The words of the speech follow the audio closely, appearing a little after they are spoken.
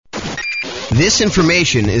This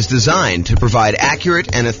information is designed to provide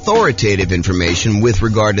accurate and authoritative information with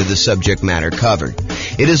regard to the subject matter covered.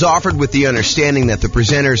 It is offered with the understanding that the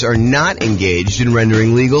presenters are not engaged in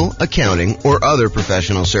rendering legal, accounting, or other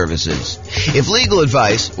professional services. If legal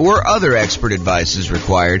advice or other expert advice is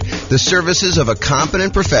required, the services of a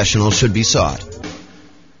competent professional should be sought.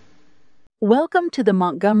 Welcome to the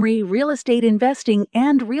Montgomery Real Estate Investing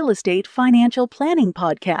and Real Estate Financial Planning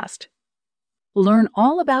Podcast. Learn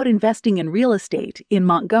all about investing in real estate in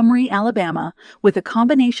Montgomery, Alabama, with a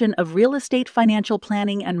combination of real estate financial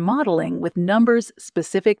planning and modeling with numbers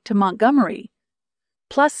specific to Montgomery,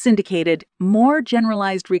 plus syndicated, more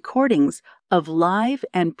generalized recordings of live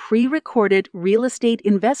and pre-recorded real estate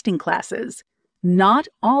investing classes, not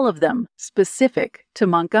all of them specific to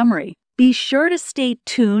Montgomery. Be sure to stay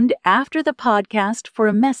tuned after the podcast for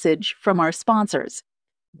a message from our sponsors.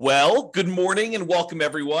 Well, good morning and welcome,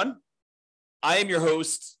 everyone. I am your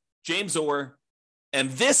host, James Orr,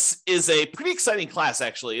 and this is a pretty exciting class,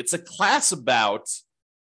 actually. It's a class about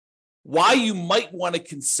why you might want to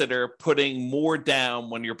consider putting more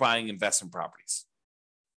down when you're buying investment properties.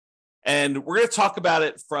 And we're going to talk about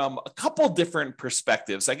it from a couple different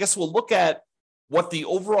perspectives. I guess we'll look at what the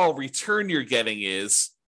overall return you're getting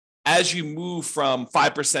is as you move from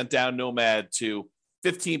 5% down Nomad to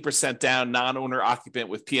 15% down non-owner occupant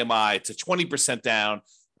with PMI to 20% down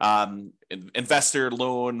investor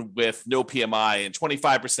loan with no PMI and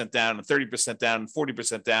 25% down and 30% down and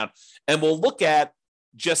 40% down. And we'll look at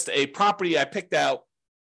just a property I picked out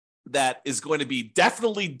that is going to be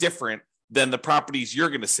definitely different than the properties you're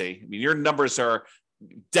going to see. I mean, your numbers are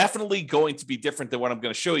definitely going to be different than what I'm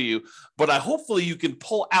going to show you, but hopefully you can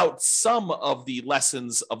pull out some of the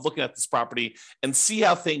lessons of looking at this property and see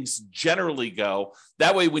how things generally go.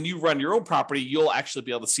 That way, when you run your own property, you'll actually be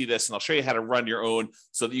able to see this, and I'll show you how to run your own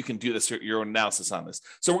so that you can do this, your own analysis on this.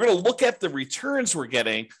 So we're going to look at the returns we're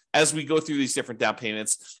getting as we go through these different down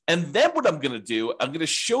payments. And then what I'm going to do, I'm going to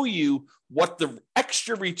show you what the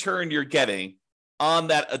extra return you're getting on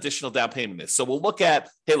that additional down payment is. So we'll look at,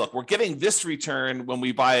 hey, look, we're getting this return when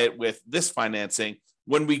we buy it with this financing.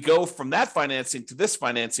 When we go from that financing to this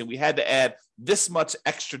financing, we had to add this much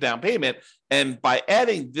extra down payment. And by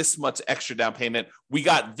adding this much extra down payment, we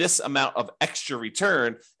got this amount of extra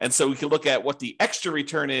return. And so we can look at what the extra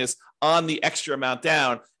return is on the extra amount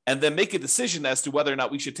down, and then make a decision as to whether or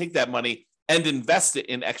not we should take that money and invest it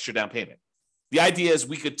in extra down payment. The idea is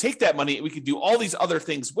we could take that money and we could do all these other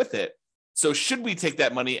things with it. So should we take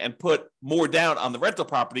that money and put more down on the rental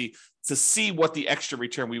property to see what the extra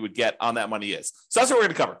return we would get on that money is? So that's what we're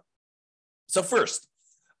going to cover. So first,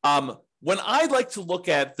 when I like to look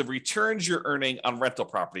at the returns you're earning on rental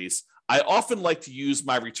properties, I often like to use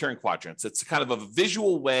my return quadrants. It's kind of a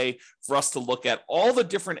visual way for us to look at all the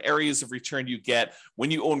different areas of return you get when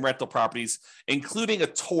you own rental properties, including a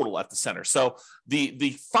total at the center. So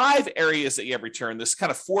the 5 areas that you have return, there's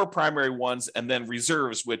kind of 4 primary ones, and then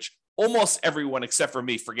reserves, which almost everyone except for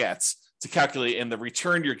me forgets to calculate in the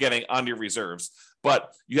return you're getting on your reserves.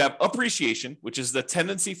 But you have appreciation, which is the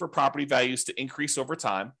tendency for property values to increase over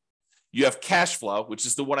time. You have cash flow, which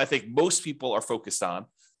is the one I think most people are focused on.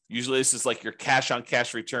 Usually this is like your cash on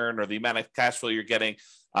cash return or the amount of cash flow you're getting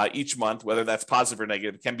each month, whether that's positive or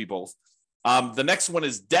negative. It can be both. The next one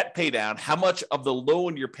is debt pay down, how much of the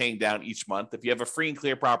loan you're paying down each month. If you have a free and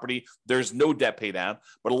clear property, there's no debt pay down.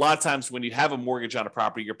 But a lot of times when you have a mortgage on a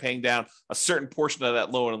property, you're paying down a certain portion of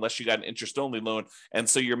that loan unless you got an interest-only loan. And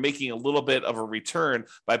so you're making a little bit of a return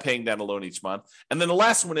by paying down a loan each month. And then the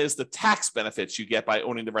last one is the tax benefits you get by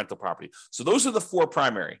owning the rental property. So those are the 4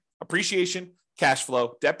 primary: appreciation, cash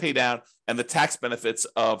flow, debt pay down, and the tax benefits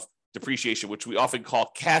of depreciation, which we often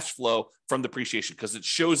call cash flow from depreciation because it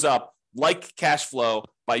shows up like cash flow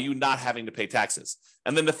by you not having to pay taxes.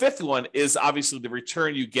 And then the 5th one is obviously the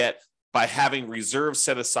return you get by having reserves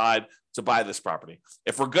set aside to buy this property.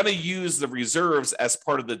 If we're going to use the reserves as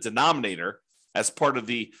part of the denominator, as part of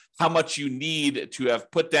the how much you need to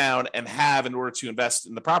have put down and have in order to invest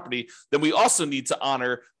in the property, then we also need to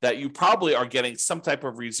honor that you probably are getting some type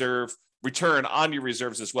of reserve return on your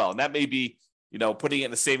reserves as well. And that may be, putting it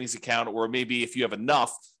in a savings account, or maybe if you have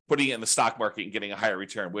enough, putting it in the stock market and getting a higher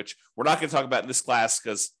return, which we're not going to talk about in this class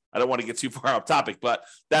because I don't want to get too far off topic, but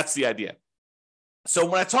that's the idea. So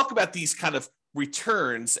when I talk about these kind of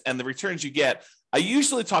returns and the returns you get, I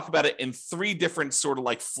usually talk about it in 3 different sort of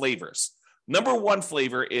like flavors. Number 1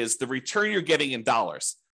 flavor is the return you're getting in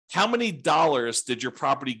dollars. How many dollars did your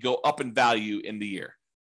property go up in value in the year?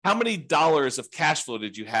 How many dollars of cash flow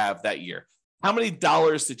did you have that year? how many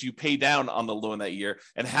dollars did you pay down on the loan that year,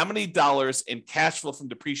 and how many dollars in cash flow from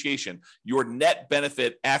depreciation, your net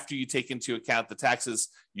benefit after you take into account the taxes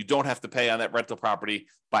you don't have to pay on that rental property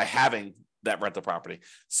by having that rental property.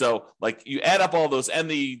 So like you add up all those and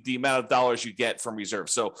the amount of dollars you get from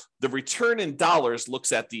reserves. So the return in dollars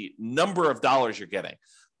looks at the number of dollars you're getting.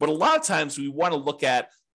 But a lot of times we want to look at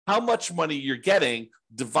how much money you're getting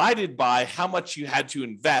divided by how much you had to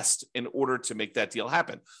invest in order to make that deal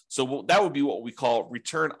happen. So that would be what we call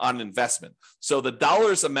return on investment. So the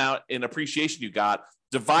dollars amount in appreciation you got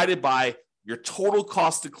divided by your total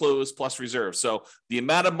cost to close plus reserve. So the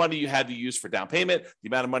amount of money you had to use for down payment, the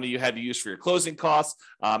amount of money you had to use for your closing costs,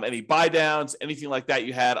 any buy downs, anything like that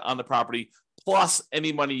you had on the property, plus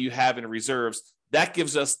any money you have in reserves, that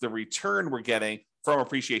gives us the return we're getting from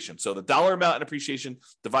appreciation. So the dollar amount in appreciation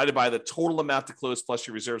divided by the total amount to close plus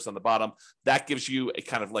your reserves on the bottom, that gives you a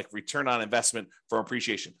kind of like return on investment from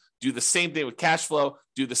appreciation. Do the same thing with cash flow,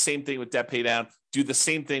 do the same thing with debt pay down, do the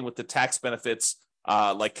same thing with the tax benefits,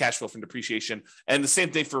 like cash flow from depreciation, and the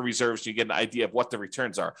same thing for reserves. You get an idea of what the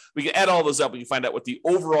returns are. We can add all those up and you find out what the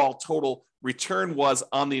overall total return was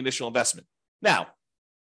on the initial investment. Now,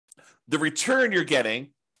 the return you're getting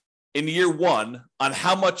in year one on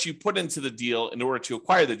how much you put into the deal in order to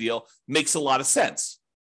acquire the deal makes a lot of sense.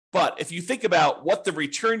 But if you think about what the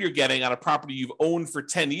return you're getting on a property you've owned for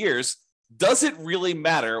 10 years, does it really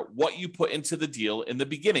matter what you put into the deal in the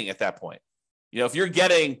beginning at that point? If you're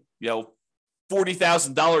getting,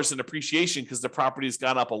 $40,000 in appreciation because the property has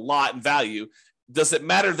gone up a lot in value, does it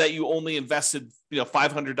matter that you only invested,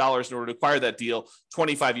 $500 in order to acquire that deal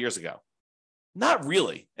 25 years ago? Not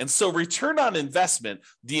really. And so return on investment,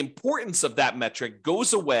 the importance of that metric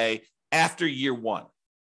goes away after year one.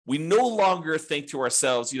 We no longer think to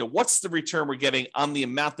ourselves, what's the return we're getting on the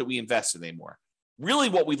amount that we invested anymore? Really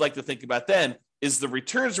what we'd like to think about then is the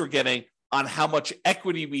returns we're getting on how much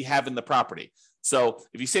equity we have in the property. So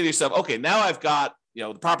if you say to yourself, okay, now I've got,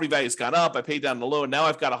 the property value has gone up, I paid down the loan, now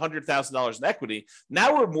I've got $100,000 in equity.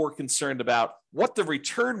 Now we're more concerned about what the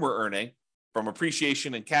return we're earning from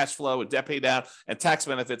appreciation and cash flow and debt pay down and tax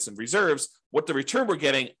benefits and reserves, what the return we're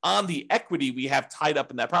getting on the equity we have tied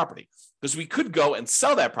up in that property. Because we could go and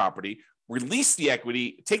sell that property, release the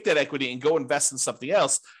equity, take that equity and go invest in something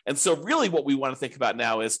else. And so really what we want to think about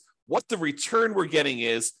now is what the return we're getting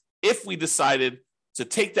is if we decided to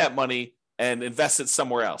take that money and invest it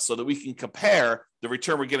somewhere else so that we can compare the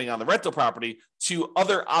return we're getting on the rental property to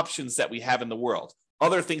other options that we have in the world.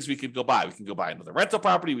 Other things we could go buy. We can go buy another rental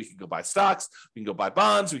property. We can go buy stocks. We can go buy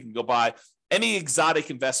bonds. We can go buy any exotic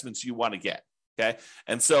investments you want to get. Okay.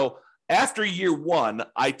 And so after year one,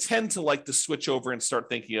 I tend to like to switch over and start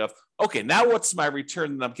thinking of, okay, now what's my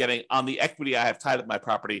return that I'm getting on the equity I have tied up in my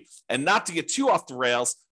property? And not to get too off the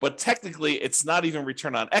rails, but technically it's not even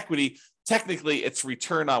return on equity. Technically it's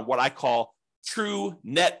return on what I call true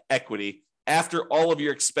net equity after all of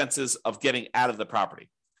your expenses of getting out of the property.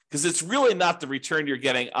 Because it's really not the return you're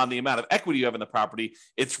getting on the amount of equity you have in the property.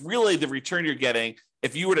 It's really the return you're getting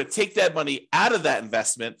if you were to take that money out of that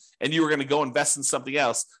investment and you were going to go invest in something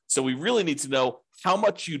else. So we really need to know how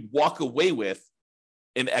much you'd walk away with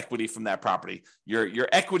in equity from that property. Your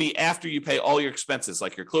equity after you pay all your expenses,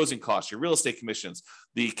 like your closing costs, your real estate commissions,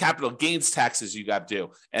 the capital gains taxes you got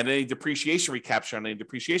due, and any depreciation recapture on any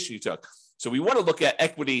depreciation you took. So we want to look at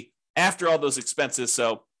equity after all those expenses.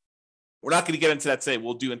 So we're not going to get into that today.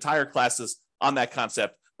 We'll do entire classes on that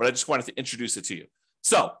concept, but I just wanted to introduce it to you.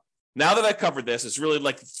 So now that I covered this, it's really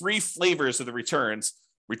like three flavors of the returns: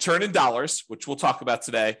 return in dollars, which we'll talk about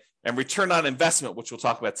today, and return on investment, which we'll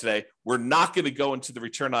talk about today. We're not going to go into the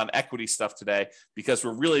return on equity stuff today because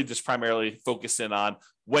we're really just primarily focusing on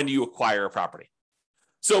when you acquire a property.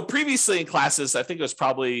 So previously in classes, I think it was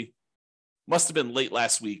must have been late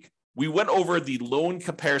last week, we went over the loan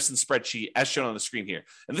comparison spreadsheet as shown on the screen here.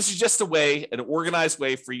 And this is just an organized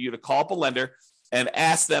way for you to call up a lender and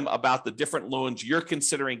ask them about the different loans you're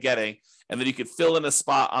considering getting. And then you could fill in a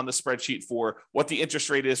spot on the spreadsheet for what the interest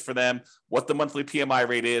rate is for them, what the monthly PMI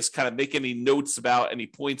rate is, kind of make any notes about any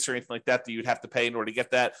points or anything like that you'd have to pay in order to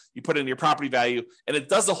get that. You put in your property value, and it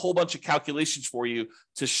does a whole bunch of calculations for you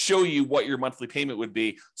to show you what your monthly payment would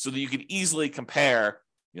be so that you can easily compare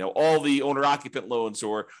all the owner-occupant loans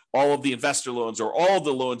or all of the investor loans or all of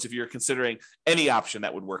the loans if you're considering any option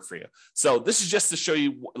that would work for you. So this is just to show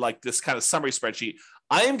you like this kind of summary spreadsheet.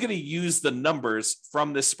 I am going to use the numbers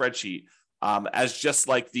from this spreadsheet as just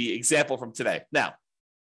like the example from today. Now,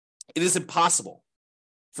 it is impossible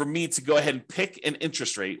for me to go ahead and pick an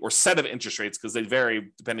interest rate or set of interest rates because they vary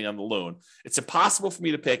depending on the loan. It's impossible for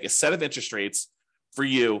me to pick a set of interest rates for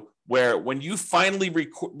you where when you finally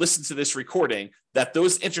listen to this recording, that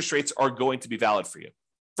those interest rates are going to be valid for you.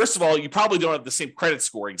 First of all, you probably don't have the same credit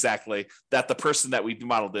score exactly that the person that we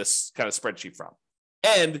modeled this kind of spreadsheet from.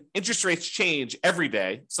 And interest rates change every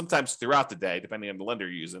day, sometimes throughout the day, depending on the lender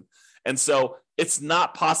you're using. And so it's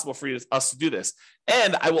not possible for us to do this.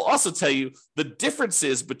 And I will also tell you the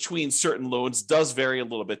differences between certain loans does vary a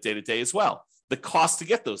little bit day to day as well. The cost to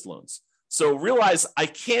get those loans. So realize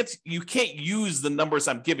you can't use the numbers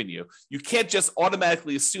I'm giving you. You can't just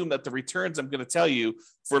automatically assume that the returns I'm going to tell you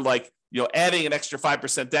for adding an extra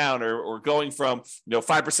 5% down or going from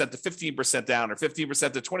 5% to 15% down or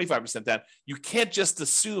 15% to 25% down. You can't just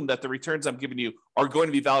assume that the returns I'm giving you are going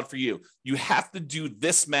to be valid for you. You have to do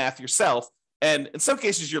this math yourself. And in some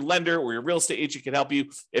cases, your lender or your real estate agent can help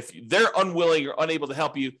you. If they're unwilling or unable to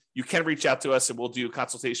help you, you can reach out to us and we'll do a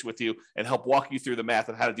consultation with you and help walk you through the math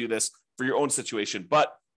on how to do this for your own situation.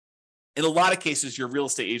 But in a lot of cases, your real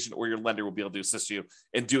estate agent or your lender will be able to assist you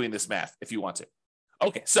in doing this math if you want to.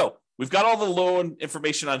 Okay, so we've got all the loan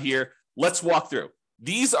information on here. Let's walk through.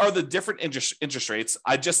 These are the different interest rates.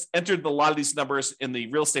 I just entered a lot of these numbers in the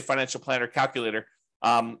Real Estate Financial Planner calculator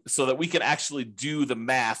so that we can actually do the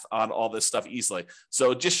math on all this stuff easily.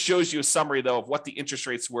 So it just shows you a summary, though, of what the interest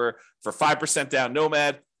rates were for 5% down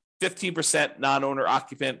Nomad, 15% non-owner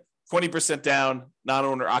occupant, 20% down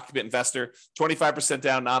non-owner occupant investor, 25%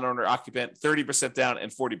 down non-owner occupant, 30% down,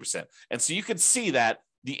 and 40%. And so you can see that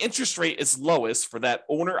the interest rate is lowest for that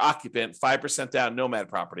owner occupant 5% down Nomad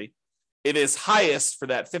property. It is highest for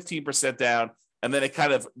that 15% down, and then it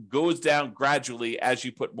kind of goes down gradually as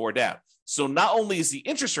you put more down. So not only is the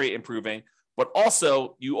interest rate improving, but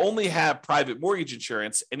also you only have private mortgage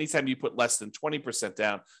insurance anytime you put less than 20%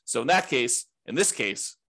 down. So in this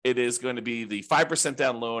case, it is going to be the 5%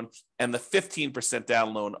 down loan and the 15%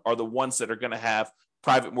 down loan are the ones that are going to have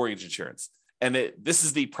private mortgage insurance. And this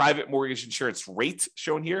is the private mortgage insurance rate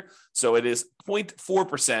shown here. So it is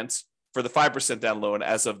 0.4% for the 5% down loan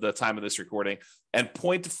as of the time of this recording and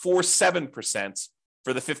 0.47%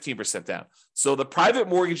 for the 15% down. So the private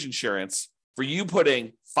mortgage insurance for you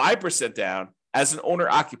putting 5% down as an owner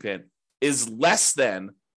occupant is less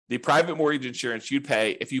than the private mortgage insurance you'd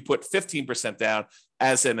pay if you put 15% down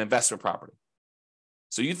as an investment property.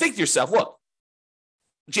 So you think to yourself, look,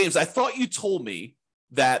 James, I thought you told me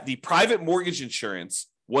that the private mortgage insurance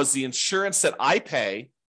was the insurance that I pay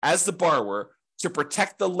as the borrower to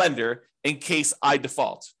protect the lender in case I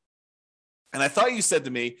default. And I thought you said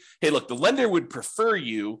to me, hey, look, the lender would prefer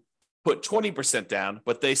you put 20% down,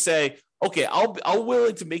 but they say, okay, I'll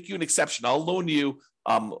willing to make you an exception. I'll loan you,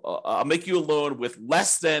 I'll make you a loan with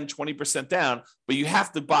less than 20% down, but you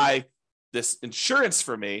have to buy this insurance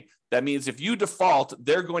for me. That means if you default,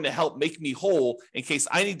 they're going to help make me whole in case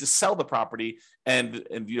I need to sell the property and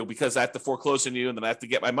because I have to foreclose on you and then I have to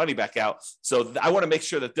get my money back out. So I want to make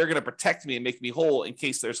sure that they're going to protect me and make me whole in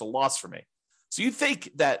case there's a loss for me. So you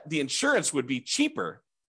think that the insurance would be cheaper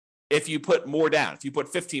if you put more down, if you put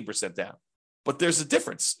 15% down. But there's a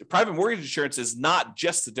difference. Private mortgage insurance is not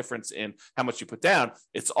just the difference in how much you put down.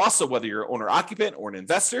 It's also whether you're an owner-occupant or an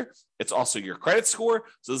investor. It's also your credit score.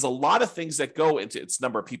 So there's a lot of things that go into its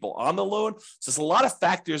number of people on the loan. So there's a lot of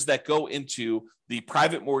factors that go into the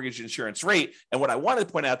private mortgage insurance rate. And what I wanted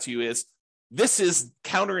to point out to you is this is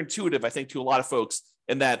counterintuitive, I think, to a lot of folks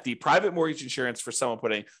in that the private mortgage insurance for someone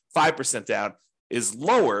putting 5% down is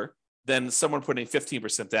lower than someone putting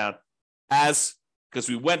 15% down because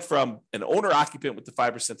we went from an owner occupant with the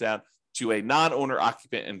 5% down to a non-owner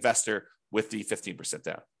occupant investor with the 15%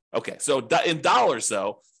 down. Okay, so in dollars,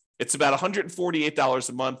 though, it's about $148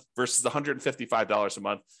 a month versus $155 a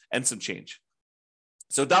month and some change.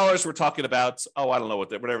 So dollars, we're talking about, I don't know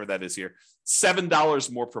whatever that is here,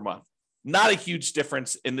 $7 more per month. Not a huge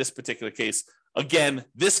difference in this particular case. Again,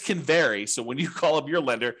 this can vary. So when you call up your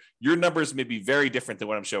lender, your numbers may be very different than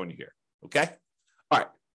what I'm showing you here. Okay? All right.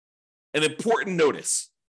 An important notice.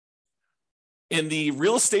 In the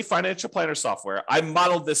Real Estate Financial Planner software, I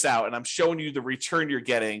modeled this out and I'm showing you the return you're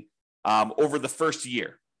getting over the first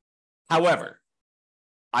year. However,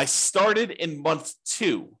 I started in month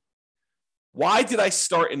 2. Why did I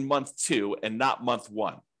start in month 2 and not month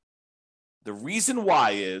 1? The reason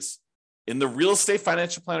why is in the Real Estate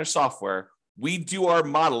Financial Planner software, we do our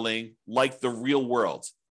modeling like the real world.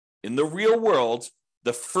 In the real world,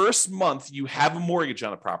 the first month you have a mortgage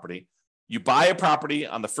on a property, you buy a property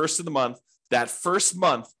on the first of the month, that first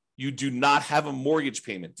month you do not have a mortgage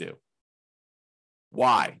payment due.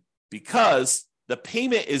 Why? Because the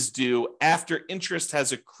payment is due after interest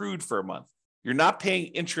has accrued for a month. You're not paying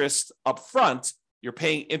interest up front, you're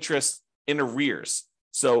paying interest in arrears.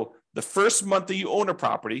 So the first month that you own a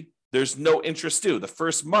property, there's no interest due. The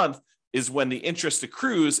first month is when the interest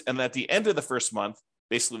accrues, and at the end of the first month,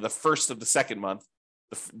 basically the first of the second month,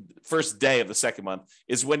 the first day of the second month,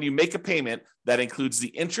 is when you make a payment that includes the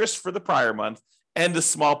interest for the prior month and the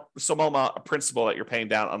small amount of principal that you're paying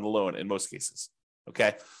down on the loan in most cases.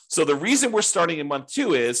 Okay. So the reason we're starting in month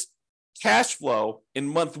 2 is cash flow in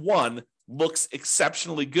month 1 looks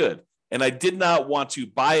exceptionally good. And I did not want to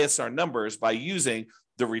bias our numbers by using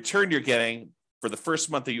the return you're getting for the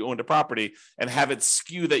first month that you owned a property and have it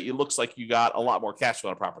skew that it looks like you got a lot more cash flow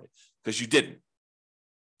on a property, because you didn't.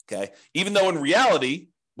 Okay. Even though in reality,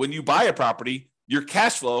 when you buy a property, your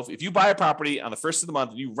cash flow, if you buy a property on the first of the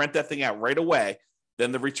month and you rent that thing out right away,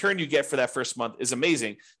 then the return you get for that first month is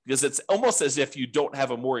amazing, because it's almost as if you don't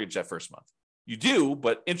have a mortgage that first month. You do,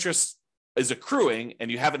 but interest is accruing and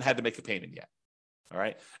you haven't had to make a payment yet. All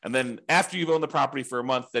right. And then after you've owned the property for a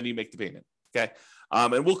month, then you make the payment. Okay.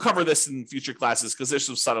 And we'll cover this in future classes because there's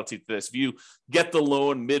some subtlety to this. If you get the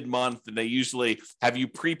loan mid-month and they usually have you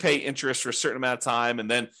prepay interest for a certain amount of time, and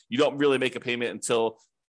then you don't really make a payment until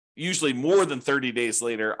usually more than 30 days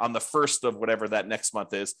later on the first of whatever that next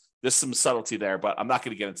month is, there's some subtlety there, but I'm not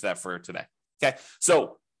going to get into that for today. Okay.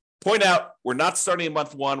 So point out, we're not starting in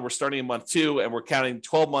month 1, we're starting in month 2, and we're counting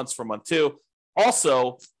 12 months from month 2.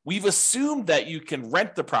 Also, we've assumed that you can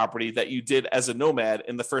rent the property that you did as a nomad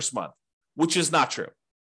in the first month, which is not true,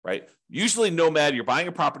 right? Usually nomad, you're buying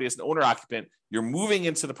a property as an owner occupant, you're moving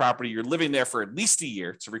into the property, you're living there for at least a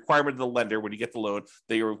year. It's a requirement of the lender when you get the loan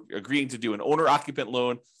that you're agreeing to do an owner occupant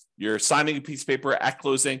loan. You're signing a piece of paper at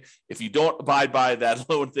closing. If you don't abide by that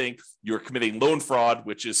loan thing, you're committing loan fraud,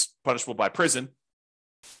 which is punishable by prison.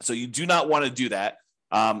 So you do not want to do that.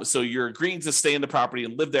 So you're agreeing to stay in the property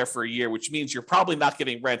and live there for a year, which means you're probably not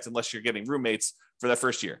getting rent unless you're getting roommates for that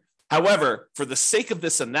first year. However, for the sake of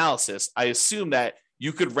this analysis, I assume that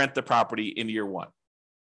you could rent the property in year 1.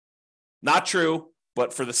 Not true,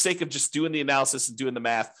 but for the sake of just doing the analysis and doing the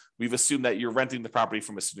math, we've assumed that you're renting the property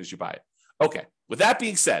from as soon as you buy it. Okay, with that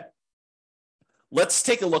being said, let's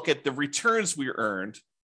take a look at the returns we earned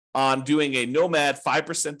on doing a nomad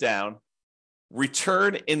 5% down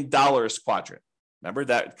return in dollars quadrant. Remember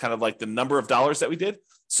that kind of like the number of dollars that we did?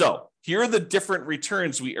 So here are the different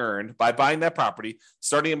returns we earned by buying that property,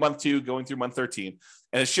 starting in month 2, going through month 13.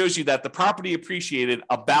 And it shows you that the property appreciated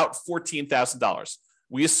about $14,000.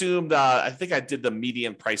 We assumed, I think I did the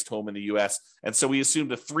median priced home in the US. And so we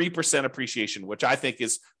assumed a 3% appreciation, which I think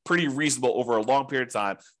is pretty reasonable over a long period of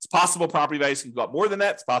time. It's possible property values can go up more than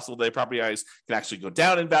that. It's possible that property values can actually go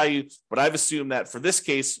down in value. But I've assumed that for this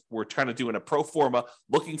case, we're trying to do in a pro forma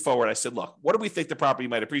looking forward. I said, look, what do we think the property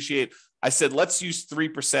might appreciate? I said, let's use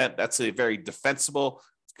 3%. That's a very defensible,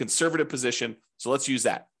 conservative position. So let's use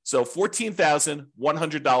that. So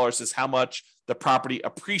 $14,100 is how much the property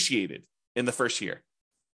appreciated in the first year.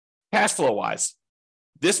 Cash flow wise,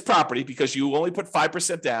 this property, because you only put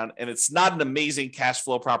 5% down and it's not an amazing cash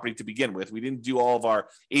flow property to begin with. We didn't do all of our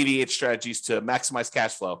 88 strategies to maximize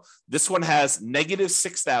cash flow. This one has negative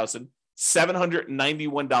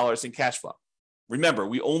 $6,791 in cash flow. Remember,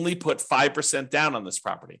 we only put 5% down on this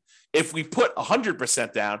property. If we put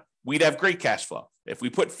 100% down, we'd have great cash flow. If we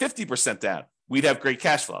put 50% down, we'd have great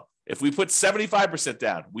cash flow. If we put 75%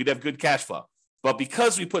 down, we'd have good cash flow. But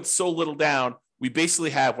because we put so little down, we basically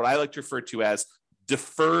have what I like to refer to as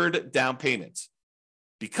deferred down payments,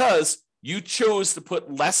 because you chose to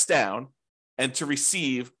put less down and to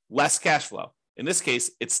receive less cash flow. In this case,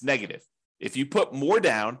 it's negative. If you put more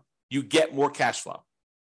down, you get more cash flow.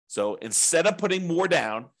 So instead of putting more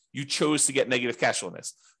down, you chose to get negative cash flow in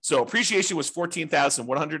this. So appreciation was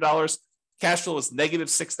 $14,100. Cash flow was negative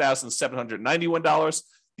 $6,791.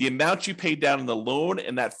 The amount you paid down in the loan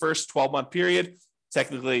in that first 12-month period,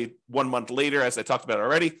 technically 1 month later, as I talked about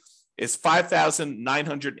already, is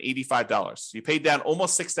 $5,985. So you paid down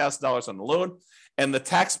almost $6,000 on the loan, and the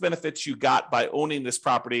tax benefits you got by owning this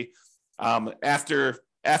property after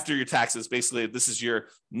your taxes, basically this is your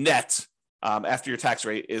net after your tax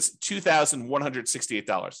rate, is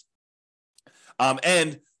 $2,168.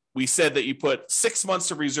 And we said that you put 6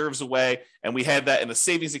 months of reserves away, and we had that in a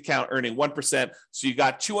savings account earning 1%. So you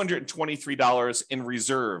got $223 in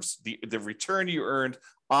reserves, the return you earned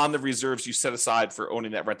on the reserves you set aside for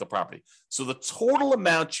owning that rental property. So the total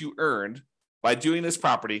amount you earned by doing this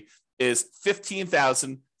property is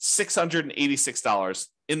 $15,686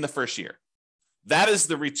 in the first year. That is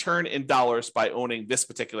the return in dollars by owning this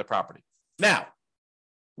particular property. Now,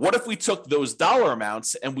 what if we took those dollar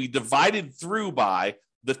amounts and we divided through by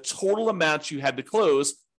the total amount you had to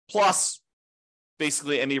close plus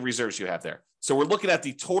basically any reserves you have there? So we're looking at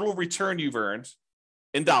the total return you've earned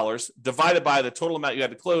in dollars divided by the total amount you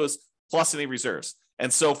had to close plus any reserves.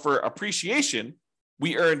 And so for appreciation,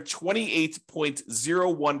 we earned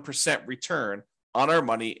 28.01% return on our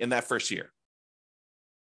money in that first year.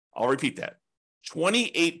 I'll repeat that.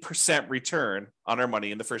 28% return on our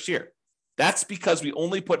money in the first year. That's because we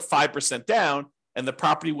only put 5% down and the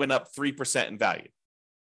property went up 3% in value.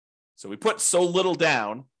 So we put so little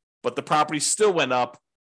down, but the property still went up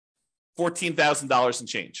 $14,000 and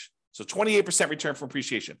change. So 28% return from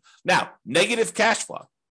appreciation. Now, negative cash flow.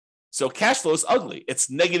 So cash flow is ugly. It's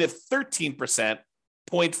negative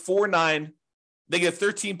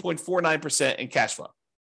 13.49% in cash flow.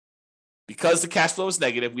 Because the cash flow is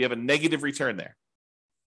negative, we have a negative return there.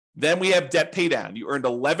 Then we have debt pay down. You earned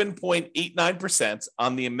 11.89%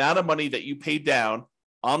 on the amount of money that you paid down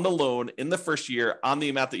on the loan in the first year on the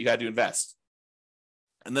amount that you had to invest.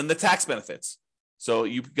 And then the tax benefits. So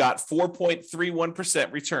you got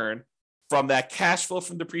 4.31% return from that cash flow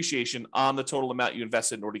from depreciation on the total amount you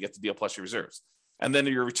invested in order to get the deal plus your reserves. And then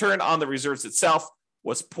your return on the reserves itself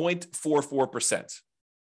was 0.44%.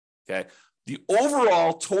 Okay. The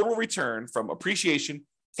overall total return from appreciation,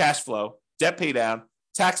 cash flow, debt pay down,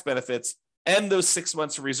 tax benefits, and those 6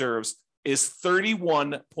 months of reserves is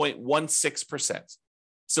 31.16%.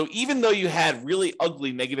 So even though you had really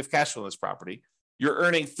ugly negative cash flow in this property, you're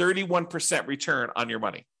earning 31% return on your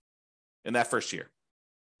money in that first year.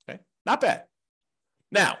 Okay, not bad.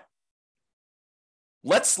 Now,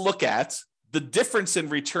 let's look at the difference in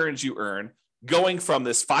returns you earn going from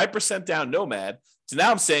this 5% down nomad to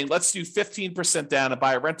now I'm saying let's do 15% down and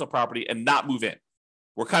buy a rental property and not move in.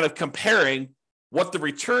 We're kind of comparing what the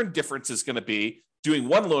return difference is going to be doing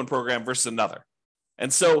one loan program versus another.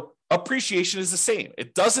 And so appreciation is the same.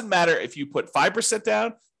 It doesn't matter if you put 5%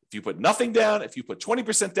 down, if you put nothing down, if you put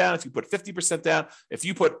 20% down, if you put 50% down, if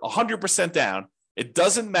you put 100% down, it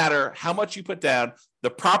doesn't matter how much you put down.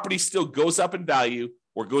 The property still goes up in value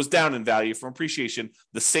or goes down in value from appreciation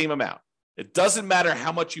the same amount. It doesn't matter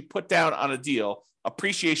how much you put down on a deal.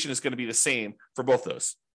 Appreciation is going to be the same for both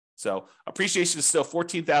those. So appreciation is still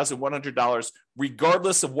 $14,100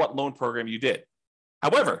 regardless of what loan program you did.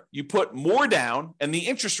 However, you put more down and the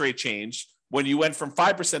interest rate changed when you went from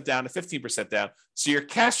 5% down to 15% down. So your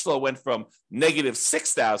cash flow went from negative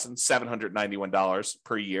 $6,791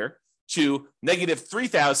 per year to negative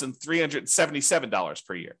 $3,377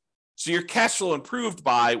 per year. So your cash flow improved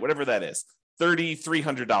by whatever that is,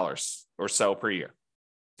 $3,300 or so per year.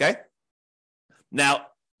 Okay. Now,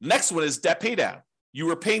 next one is debt pay down. You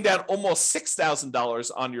were paying down almost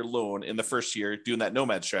 $6,000 on your loan in the first year doing that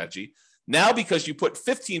nomad strategy. Now, because you put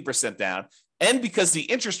 15% down and because the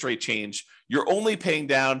interest rate changed, you're only paying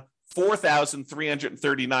down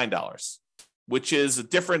 $4,339, which is a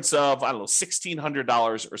difference of,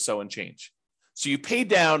 $1,600 or so in change. So you pay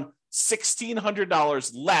down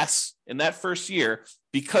 $1,600 less in that first year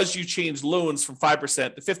because you changed loans from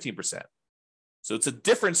 5% to 15%. So it's a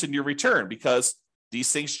difference in your return because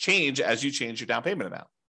these things change as you change your down payment amount.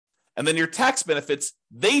 And then your tax benefits,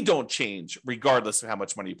 they don't change regardless of how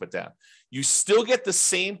much money you put down. You still get the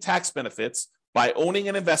same tax benefits by owning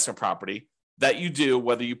an investment property that you do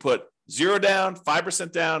whether you put 0 down,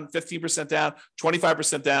 5% down, 15% down,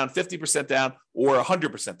 25% down, 50% down, or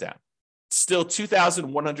 100% down. Still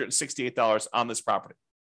 $2,168 on this property.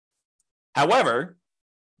 However,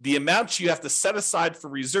 the amount you have to set aside for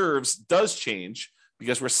reserves does change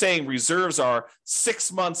because we're saying reserves are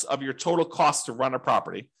 6 months of your total cost to run a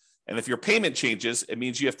property. And if your payment changes, it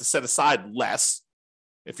means you have to set aside less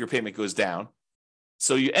if your payment goes down.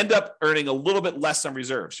 So you end up earning a little bit less on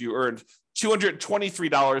reserves. You earned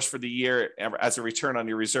 $223 for the year as a return on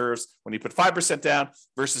your reserves when you put 5% down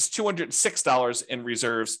versus $206 in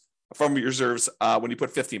reserves from your reserves when you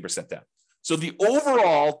put 15% down. So the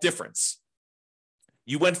overall difference,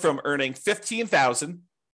 you went from earning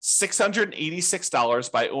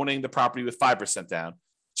 $15,686 by owning the property with 5% down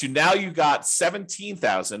to now you got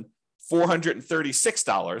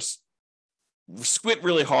 $17,436. Squint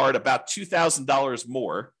really hard, about $2,000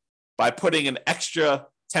 more by putting an extra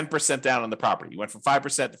 10% down on the property. You went from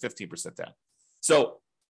 5% to 15% down. So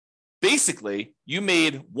basically, you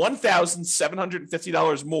made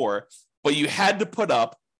 $1,750 more, but you had to put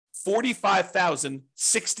up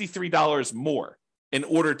 $45,063 more in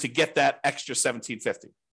order to get that extra $1,750.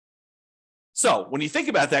 So when you think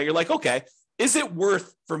about that, you're like, okay, is it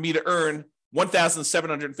worth for me to earn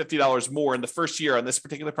 $1,750 more in the first year on this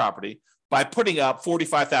particular property by putting up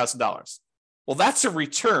 $45,000? Well, that's a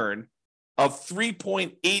return of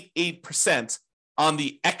 3.88% on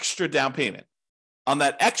the extra down payment. On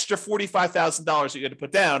that extra $45,000 that you had to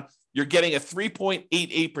put down, you're getting a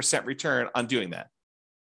 3.88% return on doing that.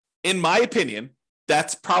 In my opinion,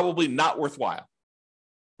 that's probably not worthwhile,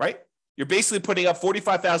 right? You're basically putting up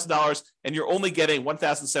 $45,000 and you're only getting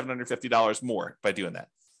 $1,750 more by doing that.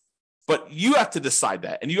 But you have to decide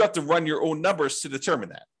that, and you have to run your own numbers to determine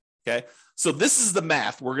that. Okay. So this is the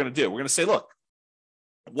math we're going to do. We're going to say, look,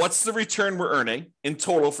 what's the return we're earning in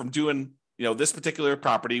total from doing, this particular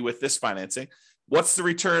property with this financing? What's the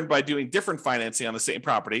return by doing different financing on the same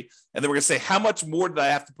property? And then we're going to say, how much more did I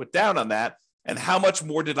have to put down on that? And how much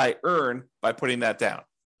more did I earn by putting that down?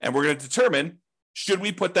 And we're going to determine, should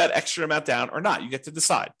we put that extra amount down or not? You get to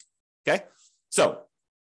decide. Okay. So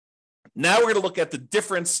now we're going to look at the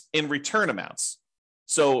difference in return amounts.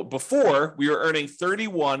 So before, we were earning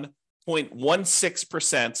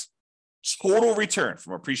 31.16% total return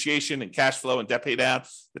from appreciation and cash flow and debt pay down,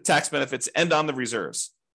 the tax benefits, and on the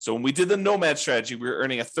reserves. So when we did the Nomad strategy, we were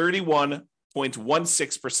earning a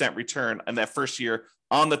 31.16% return on that first year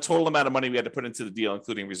on the total amount of money we had to put into the deal,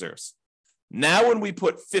 including reserves. Now, when we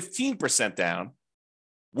put 15% down,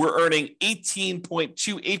 we're earning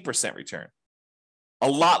 18.28% return. A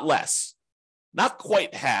lot less. Not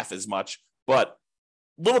quite half as much, but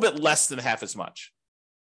a little bit less than half as much.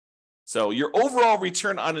 So your overall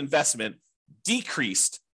return on investment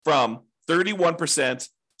decreased from 31%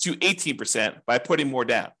 to 18% by putting more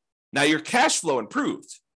down. Now your cash flow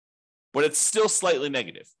improved, but it's still slightly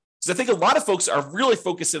negative. Because I think a lot of folks are really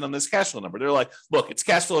focusing on this cash flow number. They're like, look, it's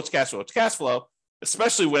cash flow, it's cash flow, it's cash flow,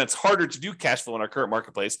 especially when it's harder to do cash flow in our current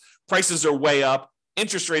marketplace. Prices are way up,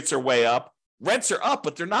 interest rates are way up, rents are up,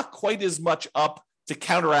 but they're not quite as much up to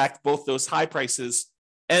counteract both those high prices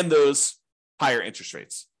and those higher interest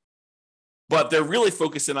rates. But they're really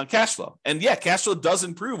focusing on cash flow. And yeah, cash flow does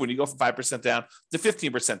improve when you go from 5% down to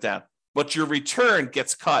 15% down, but your return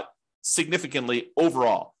gets cut significantly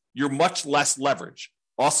overall. You're much less leverage,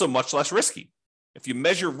 also much less risky. If you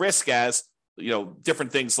measure risk as,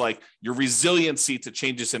 different things like your resiliency to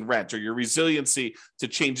changes in rent, or your resiliency to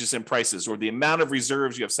changes in prices, or the amount of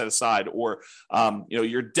reserves you have set aside, or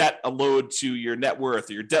your debt load to your net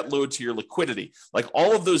worth, or your debt load to your liquidity, like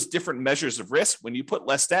all of those different measures of risk, when you put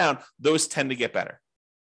less down, those tend to get better.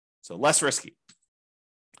 So less risky.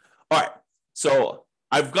 All right. So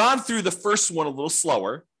I've gone through the first one a little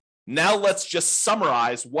slower. Now let's just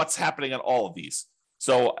summarize what's happening on all of these.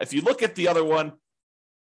 So if you look at the other one,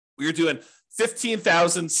 we were doing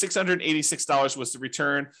 $15,686 was the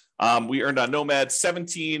return. We earned on Nomad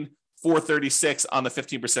 $17,436 on the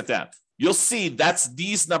 15% down. You'll see that's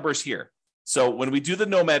these numbers here. So when we do the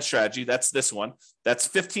Nomad strategy, that's this one. That's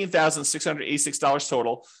 $15,686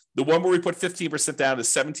 total. The one where we put 15% down is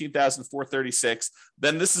 $17,436.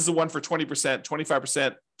 Then this is the one for 20%,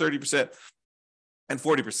 25%, 30%, and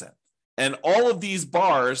 40%. And all of these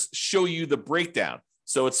bars show you the breakdown.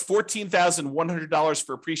 So it's $14,100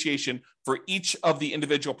 for appreciation for each of the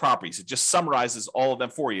individual properties. It just summarizes all of them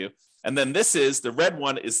for you. And then this is, the red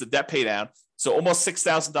one is the debt pay down. So almost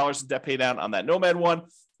 $6,000 in debt pay down on that Nomad one,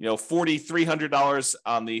 $4,300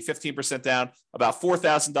 on the 15% down, about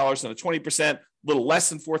 $4,000 on the 20%, a little less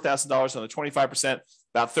than $4,000 on the 25%,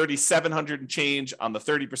 about $3,700 and change on the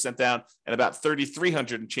 30% down, and about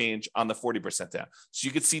 $3,300 and change on the 40% down. So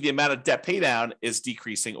you can see the amount of debt pay down is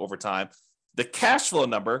decreasing over time. The cash flow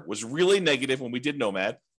number was really negative when we did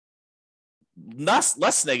Nomad, not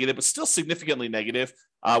less negative, but still significantly negative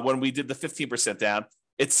when we did the 15% down.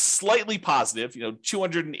 It's slightly positive,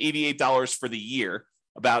 $288 for the year,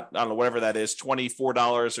 about, I don't know, whatever that is,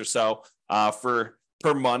 $24 or so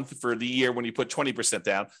per month for the year when you put 20%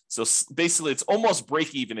 down. So basically it's almost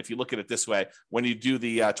break even if you look at it this way when you do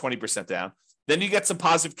the 20% down. Then you get some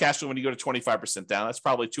positive cash flow when you go to 25% down. That's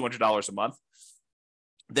probably $200 a month.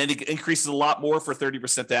 Then it increases a lot more for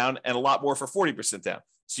 30% down and a lot more for 40% down.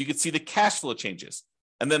 So you can see the cash flow changes.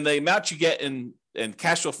 And then the amount you get in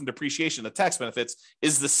cash flow from depreciation, the tax benefits,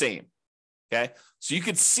 is the same. Okay. So you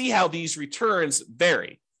can see how these returns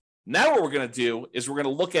vary. Now what we're going to do is we're going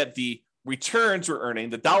to look at the returns we're earning,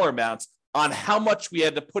 the dollar amounts, on how much we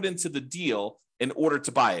had to put into the deal in order to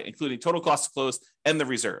buy it, including total cost to close and the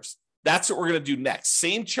reserves. That's what we're going to do next.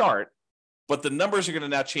 Same chart, but the numbers are going to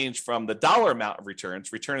now change from the dollar amount of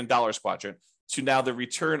returns, return in dollars quadrant, to now the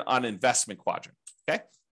return on investment quadrant. Okay,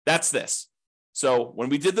 that's this. So when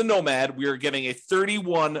we did the Nomad, we were getting a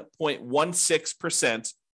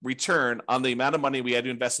 31.16% return on the amount of money we had to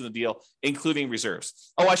invest in the deal, including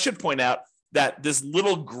reserves. Oh, I should point out that this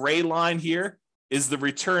little gray line here is the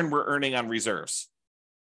return we're earning on reserves.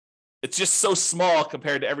 It's just so small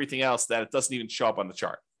compared to everything else that it doesn't even show up on the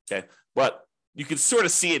chart. Okay, but you can sort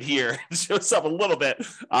of see it here. It shows up a little bit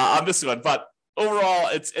on this one, but overall,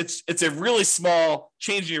 it's a really small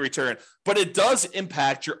change in your return, but it does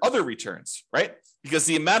impact your other returns, right? Because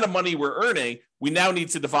the amount of money we're earning, we now need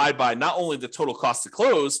to divide by not only the total cost to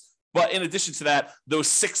close, But in addition to that, those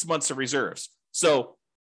 6 months of reserves. So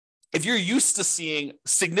if you're used to seeing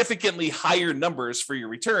significantly higher numbers for your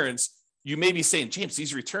returns, you may be saying, James,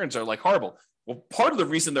 these returns are like horrible. Well, part of the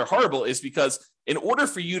reason they're horrible is because in order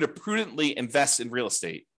for you to prudently invest in real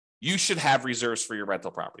estate, you should have reserves for your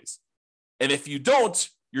rental properties. And if you don't,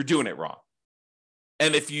 you're doing it wrong.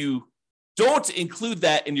 And if you don't include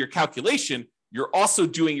that in your calculation, you're also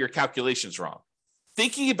doing your calculations wrong.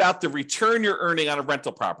 Thinking about the return you're earning on a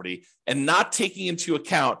rental property and not taking into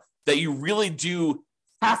account that you really do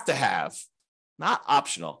have to have, not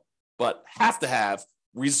optional, but have to have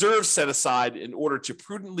reserves set aside in order to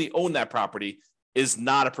prudently own that property is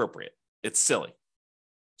not appropriate. It's silly.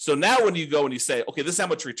 So now when you go and you say, okay, this is how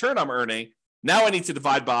much return I'm earning, now I need to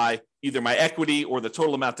divide by either my equity or the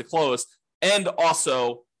total amount to close and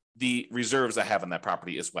also the reserves I have on that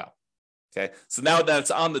property as well. Okay, so now that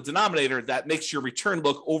it's on the denominator, that makes your return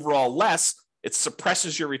look overall less. It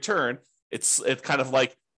suppresses your return. It kind of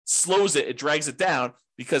like slows it. It drags it down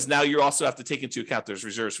because now you also have to take into account those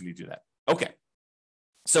reserves when you do that. Okay,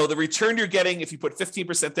 so the return you're getting if you put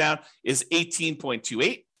 15% down is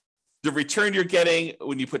 18.28. The return you're getting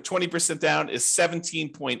when you put 20% down is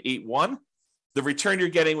 17.81. The return you're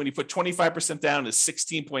getting when you put 25% down is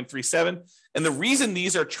 16.37. And the reason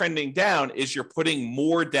these are trending down is you're putting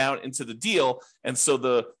more down into the deal. And so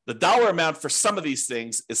the dollar amount for some of these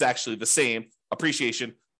things is actually the same,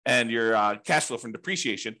 appreciation and your cash flow from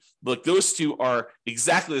depreciation. Look, those two are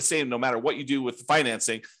exactly the same no matter what you do with the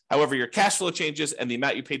financing. However, your cash flow changes and the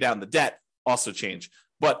amount you pay down the debt also change.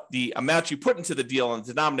 But the amount you put into the deal on the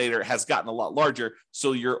denominator has gotten a lot larger.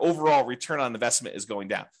 So your overall return on investment is going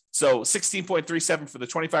down. So 16.37 for the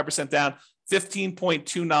 25% down,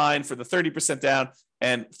 15.29 for the 30% down,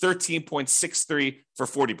 and 13.63 for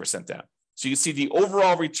 40% down. So you can see the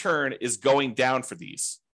overall return is going down for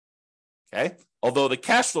these. Okay. Although the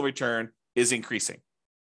cash flow return is increasing.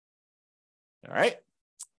 All right.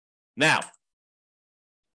 Now,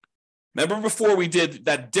 remember before we did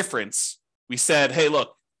that difference, we said, hey,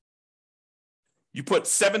 look, you put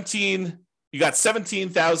you got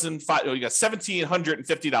 $1,750,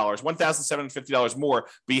 $1,750 more,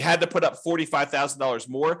 but you had to put up $45,000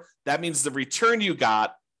 more. That means the return you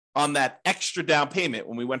got on that extra down payment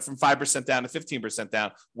when we went from 5% down to 15%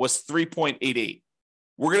 down was 3.88.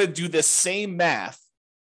 We're going to do this same math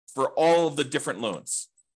for all of the different loans.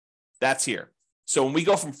 That's here. So when we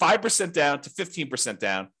go from 5% down to 15%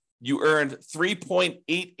 down, you earned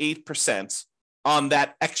 3.88% on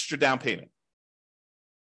that extra down payment.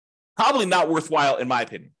 Probably not worthwhile, in my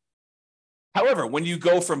opinion. However, when you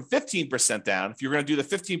go from 15% down, if you're going to do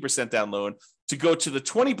the 15% down loan to go to the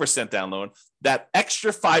 20% down loan, that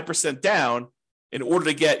extra 5% down, in order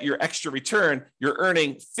to get your extra return, you're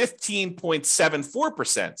earning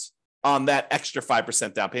 15.74% on that extra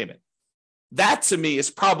 5% down payment. That to me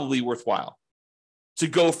is probably worthwhile. To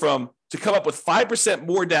come up with 5%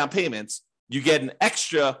 more down payments, you get an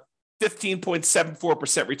extra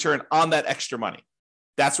 15.74% return on that extra money.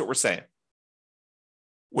 That's what we're saying.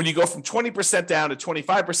 When you go from 20% down to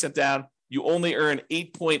 25% down, you only earn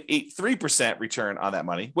 8.83% return on that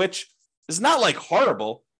money, which is not like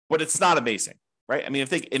horrible, but it's not amazing, right? I mean, I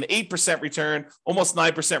think an 8% return, almost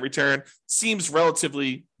 9% return seems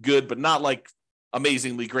relatively good, but not like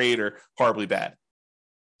amazingly great or horribly bad.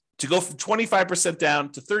 To go from 25%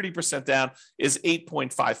 down to 30% down is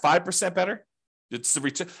 8.55% better. It's the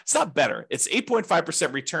return. It's not better. It's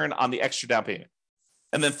 8.5% return on the extra down payment.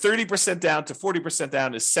 And then 30% down to 40%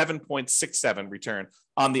 down is 7.67 return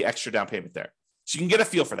on the extra down payment there. So you can get a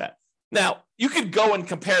feel for that. Now, you could go and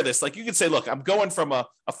compare this. Like you could say, look, I'm going from a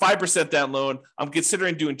 5% down loan. I'm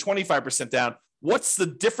considering doing 25% down. What's the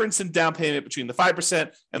difference in down payment between the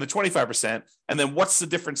 5% and the 25%? And then what's the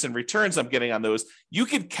difference in returns I'm getting on those? You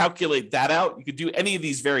could calculate that out. You could do any of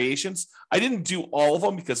these variations. I didn't do all of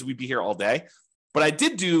them because we'd be here all day. But I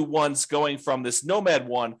did do ones going from this Nomad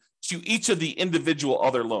one to each of the individual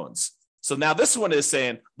other loans. So now this one is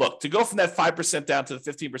saying, look, to go from that 5% down to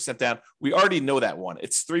the 15% down, we already know that one.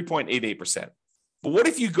 It's 3.88%. But what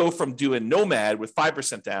if you go from doing Nomad with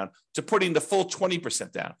 5% down to putting the full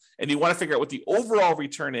 20% down? And you want to figure out what the overall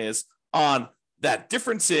return is on that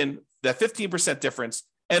difference in that 15% difference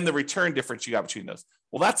and the return difference you got between those.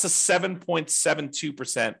 Well, that's a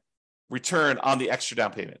 7.72% return on the extra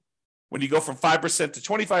down payment. When you go from 5% to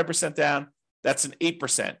 25% down, that's an 8%,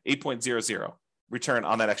 8.00 return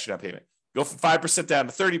on that extra down payment. Go from 5% down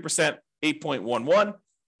to 30%, 8.11,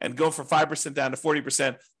 and go from 5% down to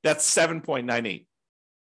 40%, that's 7.98.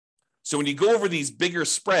 So when you go over these bigger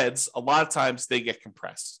spreads, a lot of times they get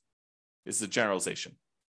compressed, is the generalization.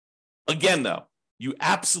 Again, though, you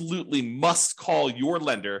absolutely must call your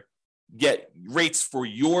lender get rates for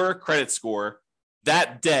your credit score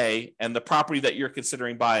that day and the property that you're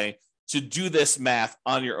considering buying to do this math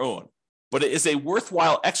on your own. But it is a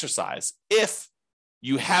worthwhile exercise if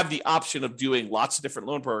you have the option of doing lots of different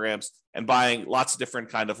loan programs and buying lots of different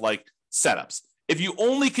kind of like setups. If you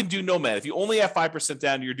only can do Nomad, if you only have 5%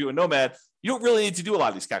 down, you're doing Nomad, you don't really need to do a lot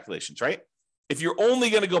of these calculations, right? If you're only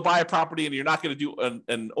going to go buy a property and you're not going to do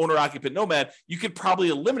an owner-occupant Nomad, you could probably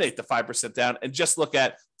eliminate the 5% down and just look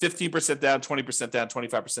at 15% down, 20% down,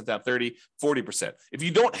 25% down, 30, 40%. If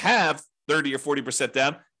you don't have 30 or 40%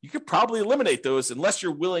 down, you could probably eliminate those unless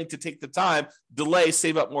you're willing to take the time, delay,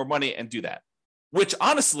 save up more money, and do that, which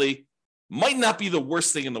honestly might not be the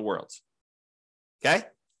worst thing in the world. Okay?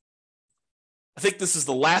 I think this is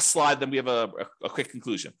the last slide, then we have a quick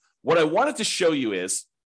conclusion. What I wanted to show you is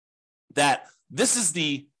that this is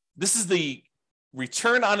the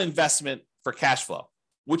return on investment for cash flow,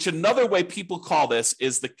 which another way people call this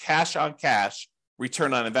is the cash on cash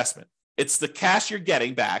return on investment. It's the cash you're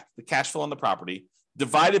getting back, the cash flow on the property,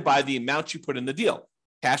 divided by the amount you put in the deal.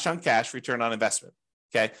 Cash on cash return on investment.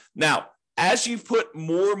 Okay. Now, as you put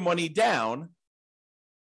more money down,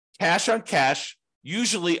 cash on cash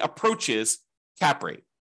usually approaches cap rate.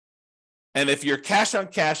 And if your cash on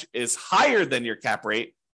cash is higher than your cap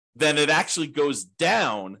rate, then it actually goes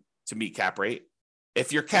down to meet cap rate.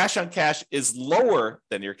 If your cash on cash is lower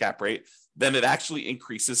than your cap rate, then it actually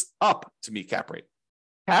increases up to meet cap rate.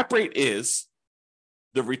 Cap rate is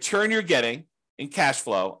the return you're getting in cash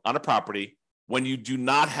flow on a property when you do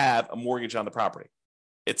not have a mortgage on the property.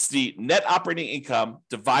 It's the net operating income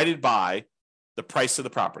divided by the price of the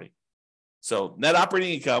property. So net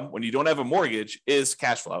operating income, when you don't have a mortgage, is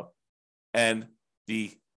cash flow. And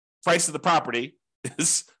the price of the property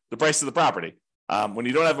is the price of the property. When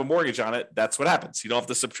you don't have a mortgage on it, that's what happens. You don't have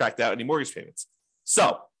to subtract out any mortgage payments.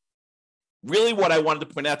 So really what I wanted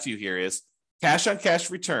to point out to you here is cash on cash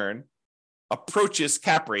return approaches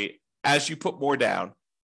cap rate as you put more down.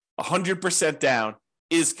 100% down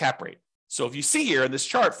is cap rate. So if you see here in this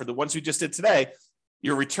chart for the ones we just did today,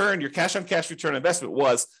 your return, your cash on cash return on investment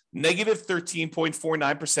was negative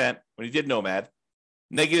 13.49% when you did Nomad,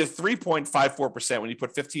 negative 3.54% when you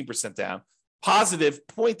put 15% down, positive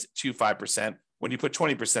 0.25% when you put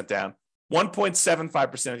 20% down,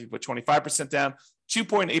 1.75% if you put 25% down,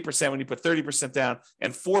 2.8% when you put 30% down,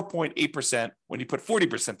 and 4.8% when you put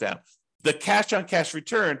 40% down. The cash on cash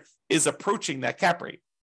return is approaching that cap rate.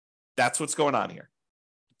 That's what's going on here.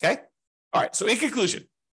 Okay? All right. So in conclusion,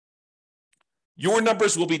 your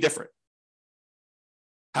numbers will be different.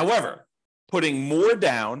 However, putting more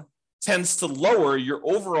down tends to lower your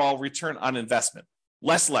overall return on investment.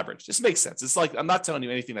 Less leverage. This makes sense. It's like I'm not telling you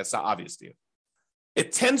anything that's not obvious to you.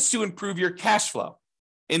 It tends to improve your cash flow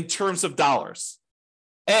in terms of dollars.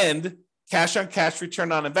 And cash on cash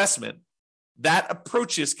return on investment, that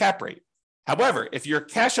approaches cap rate. However, if your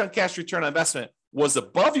cash on cash return on investment was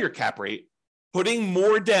above your cap rate, putting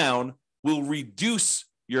more down will reduce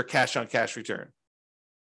your cash on cash return.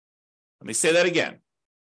 Let me say that again.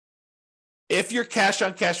 If your cash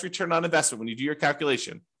on cash return on investment, when you do your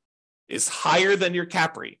calculation, is higher than your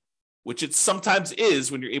cap rate, which it sometimes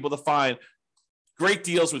is when you're able to find great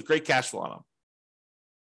deals with great cash flow on them.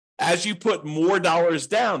 As you put more dollars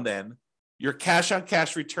down, then your cash on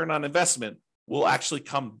cash return on investment will actually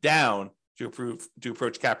come down to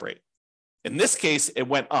approach cap rate. In this case, it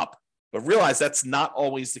went up, but realize that's not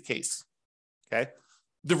always the case. Okay.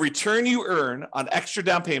 The return you earn on extra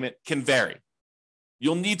down payment can vary.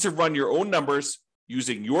 You'll need to run your own numbers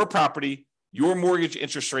using your property, your mortgage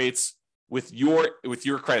interest rates with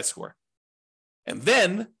your credit score. And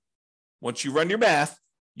then once you run your math,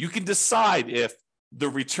 you can decide if the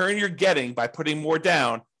return you're getting by putting more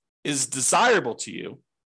down is desirable to you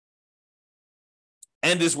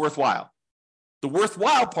and is worthwhile. The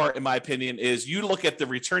worthwhile part, in my opinion, is you look at the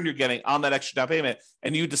return you're getting on that extra down payment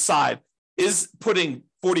and you decide, is putting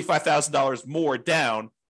 $45,000 more down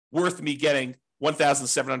worth me getting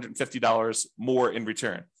 $1,750 more in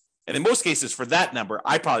return? And in most cases, for that number,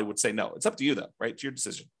 I probably would say no. It's up to you, though, right? It's your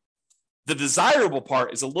decision. The desirable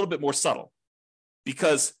part is a little bit more subtle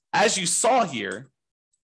because, as you saw here,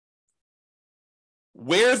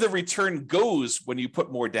 where the return goes when you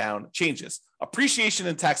put more down changes. Appreciation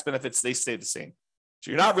and tax benefits, they stay the same.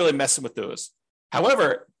 So you're not really messing with those.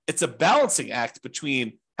 However, it's a balancing act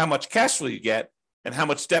between how much cash flow you get and how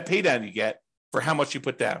much debt pay down you get for how much you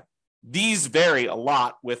put down. These vary a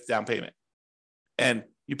lot with down payment. And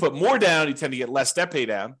you put more down, you tend to get less debt pay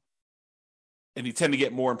down, and you tend to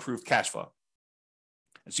get more improved cash flow.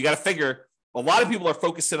 And so you got to figure, a lot of people are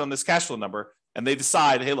focusing on this cash flow number. and they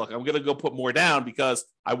decide, hey, look, I'm going to go put more down because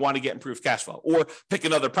I want to get improved cash flow, or pick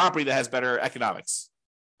another property that has better economics,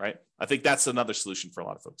 right? I think that's another solution for a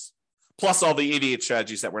lot of folks. Plus all the 88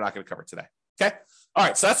 strategies that we're not going to cover today. Okay. All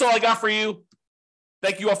right. So that's all I got for you.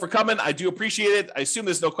 Thank you all for coming. I do appreciate it. I assume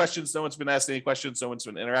there's no questions. No one's been asking any questions. No one's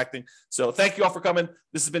been interacting. So thank you all for coming.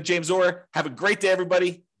 This has been James Orr. Have a great day,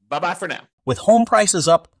 everybody. Bye-bye for now. With home prices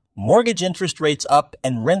up, mortgage interest rates up,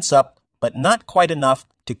 and rents up, but not quite enough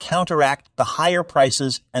to counteract the higher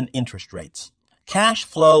prices and interest rates. Cash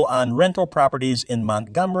flow on rental properties in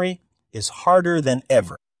Montgomery is harder than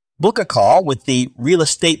ever. Book a call with the Real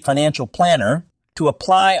Estate Financial Planner to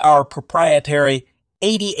apply our proprietary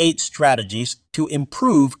 88 strategies to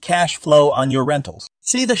improve cash flow on your rentals.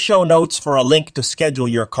 See the show notes for a link to schedule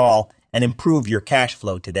your call and improve your cash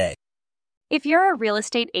flow today. If you're a real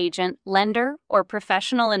estate agent, lender, or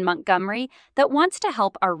professional in Montgomery that wants to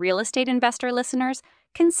help our real estate investor listeners,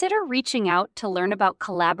 consider reaching out to learn about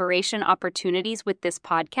collaboration opportunities with this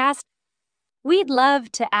podcast. We'd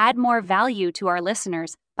love to add more value to our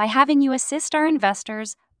listeners by having you assist our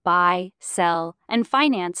investors buy, sell, and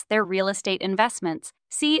finance their real estate investments.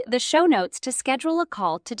 See the show notes to schedule a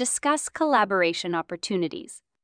call to discuss collaboration opportunities.